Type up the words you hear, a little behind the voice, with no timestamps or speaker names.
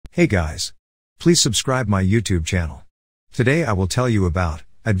Hey guys! Please subscribe my YouTube channel. Today I will tell you about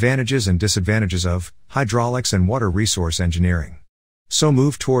advantages and disadvantages of hydraulics and water resource engineering. So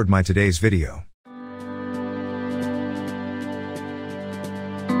move toward my today's video.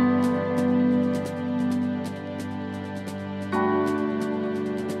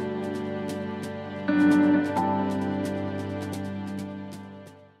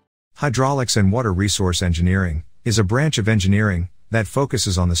 Hydraulics and water resource engineering is a branch of engineering that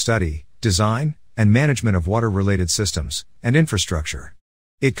focuses on the study, design, and management of water-related systems and infrastructure.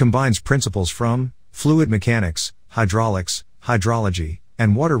 It combines principles from fluid mechanics, hydraulics, hydrology,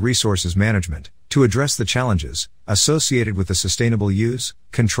 and water resources management to address the challenges associated with the sustainable use,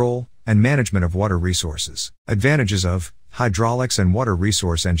 control, and management of water resources. Advantages of hydraulics and water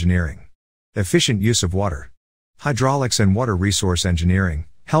resource engineering. Efficient use of water. Hydraulics and water resource engineering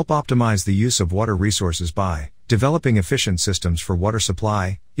help optimize the use of water resources by developing efficient systems for water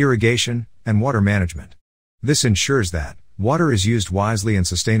supply, irrigation, and water management. This ensures that water is used wisely and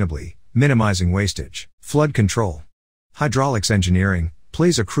sustainably, minimizing wastage. Flood control. Hydraulics engineering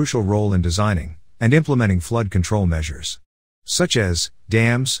plays a crucial role in designing and implementing flood control measures, such as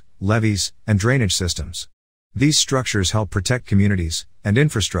dams, levees, and drainage systems. These structures help protect communities and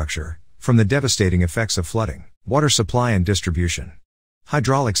infrastructure from the devastating effects of flooding. Water supply and distribution.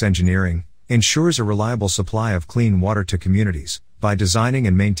 Hydraulics engineering ensures a reliable supply of clean water to communities by designing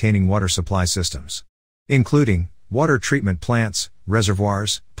and maintaining water supply systems, including water treatment plants,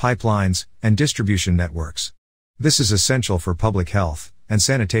 reservoirs, pipelines, and distribution networks. This is essential for public health and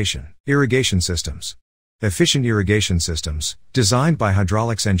sanitation. Irrigation systems. Efficient irrigation systems, designed by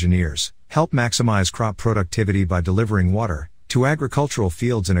hydraulics engineers, help maximize crop productivity by delivering water to agricultural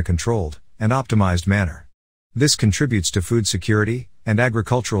fields in a controlled and optimized manner. This contributes to food security and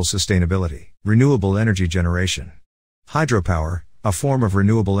agricultural sustainability. Renewable energy generation. Hydropower, a form of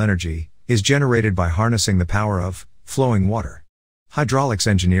renewable energy, is generated by harnessing the power of flowing water. Hydraulics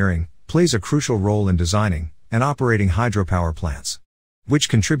engineering plays a crucial role in designing and operating hydropower plants, which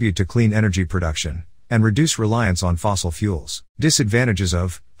contribute to clean energy production and reduce reliance on fossil fuels. Disadvantages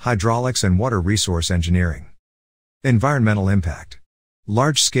of hydraulics and water resource engineering. Environmental impact.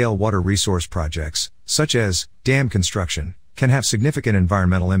 Large-scale water resource projects, such as dam construction, can have significant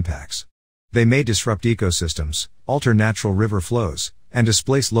environmental impacts. They may disrupt ecosystems, alter natural river flows, and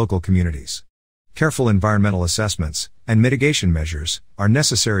displace local communities. Careful environmental assessments and mitigation measures are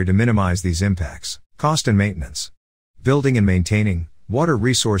necessary to minimize these impacts. Cost and maintenance. Building and maintaining water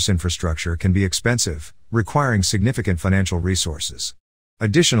resource infrastructure can be expensive, requiring significant financial resources.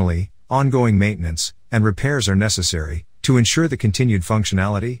 Additionally, ongoing maintenance and repairs are necessary to ensure the continued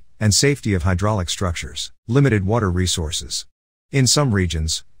functionality and safety of hydraulic structures. Limited water resources. In some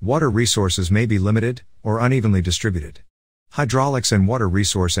regions, water resources may be limited or unevenly distributed. Hydraulics and water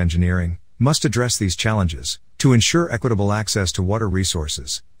resource engineering must address these challenges to ensure equitable access to water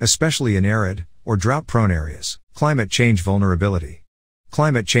resources, especially in arid or drought-prone areas. Climate change vulnerability.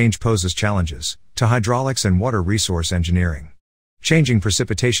 Climate change poses challenges to hydraulics and water resource engineering. Changing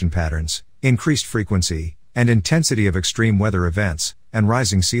precipitation patterns, increased frequency and intensity of extreme weather events, and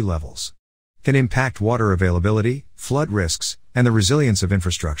rising sea levels can impact water availability, flood risks, and the resilience of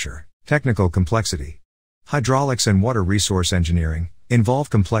infrastructure. Technical complexity. Hydraulics and water resource engineering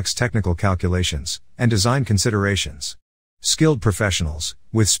involve complex technical calculations and design considerations. Skilled professionals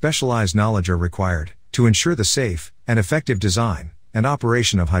with specialized knowledge are required to ensure the safe and effective design and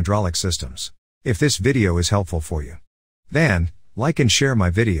operation of hydraulic systems. If this video is helpful for you, then like and share my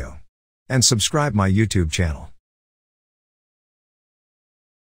video and subscribe my YouTube channel.